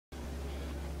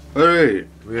Alright,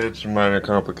 we had some minor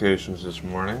complications this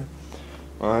morning.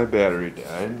 My battery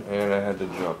died and I had to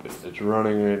jump it. It's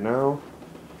running right now,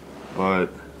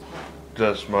 but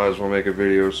just might as well make a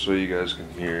video so you guys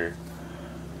can hear.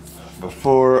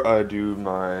 Before I do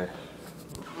my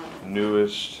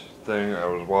newest thing, I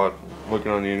was looking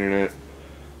on the internet,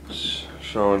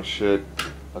 showing shit.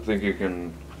 I think you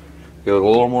can get a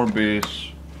little more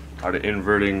bass out of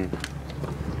inverting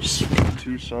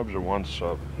 2 subs or 1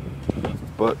 sub.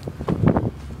 But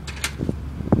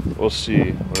we'll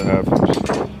see what happens.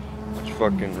 It's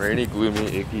fucking rainy, gloomy,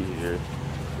 icky here.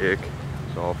 Ick.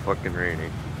 It's all fucking rainy.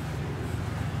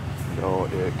 No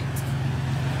ick.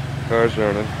 Car's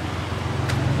running.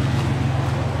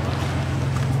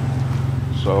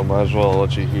 So might as well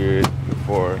let you hear it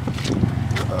before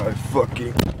I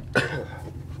fucking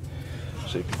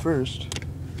safety first.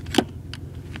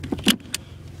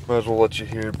 Might as well let you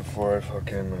hear it before I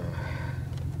fucking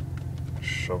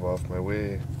shove off my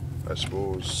way, I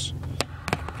suppose.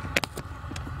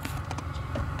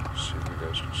 Let's see if you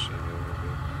guys can see me a little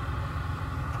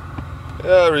bit.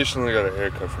 Yeah, I recently got a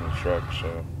haircut from the truck,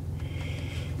 so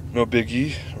no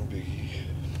biggie, no biggie.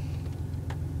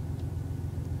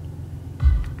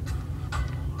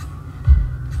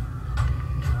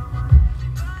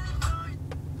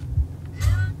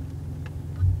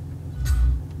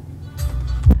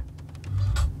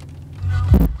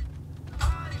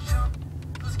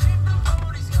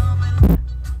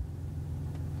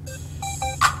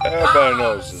 Everybody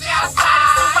knows this.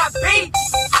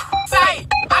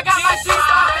 I got my shit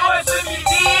on boys with me,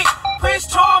 dig. Prince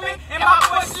Charming and my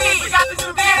boy Sleep. We got the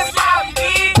new dance style, you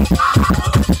dig?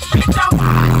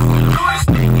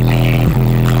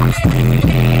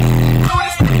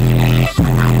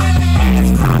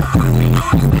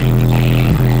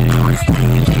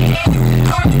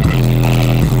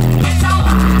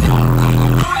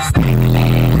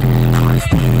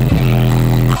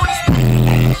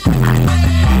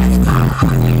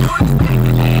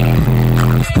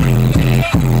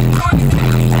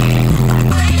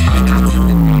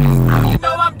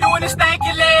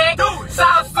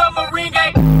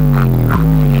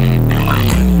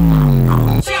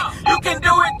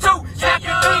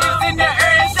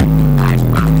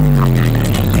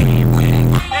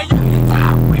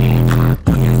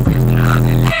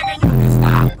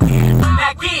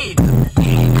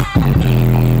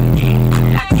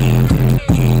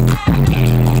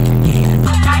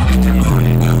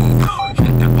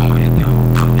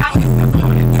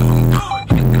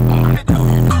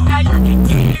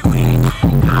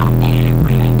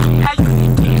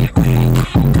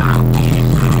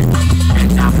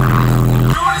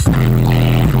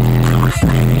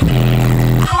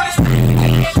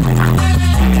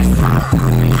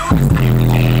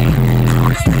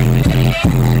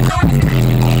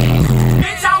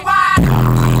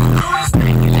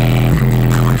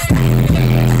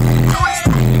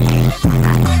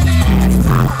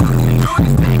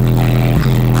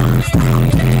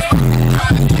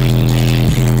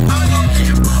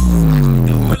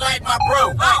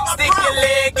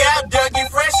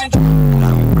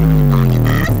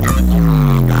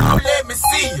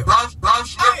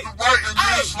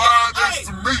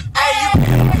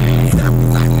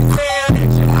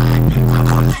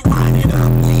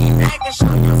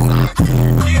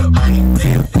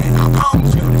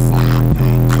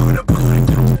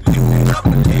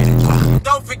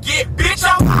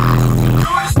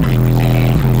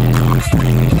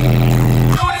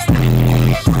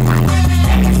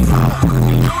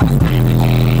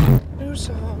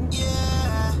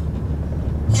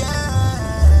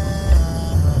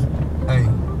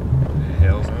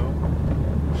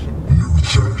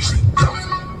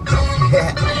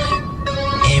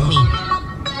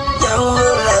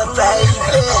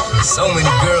 So many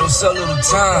girls, so little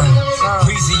time.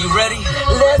 Weezy, you ready?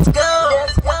 Let's go.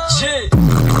 Shit.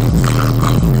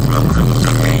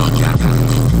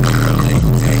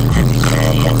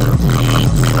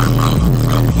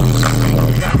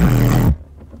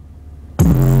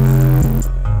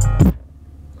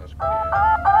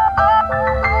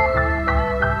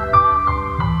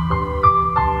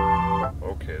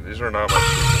 Okay, these are not my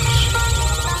speakers.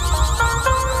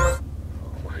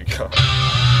 Oh my god.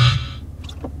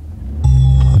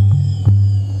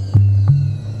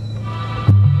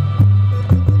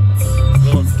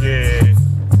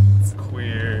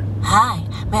 Hi,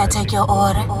 may I take your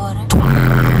order?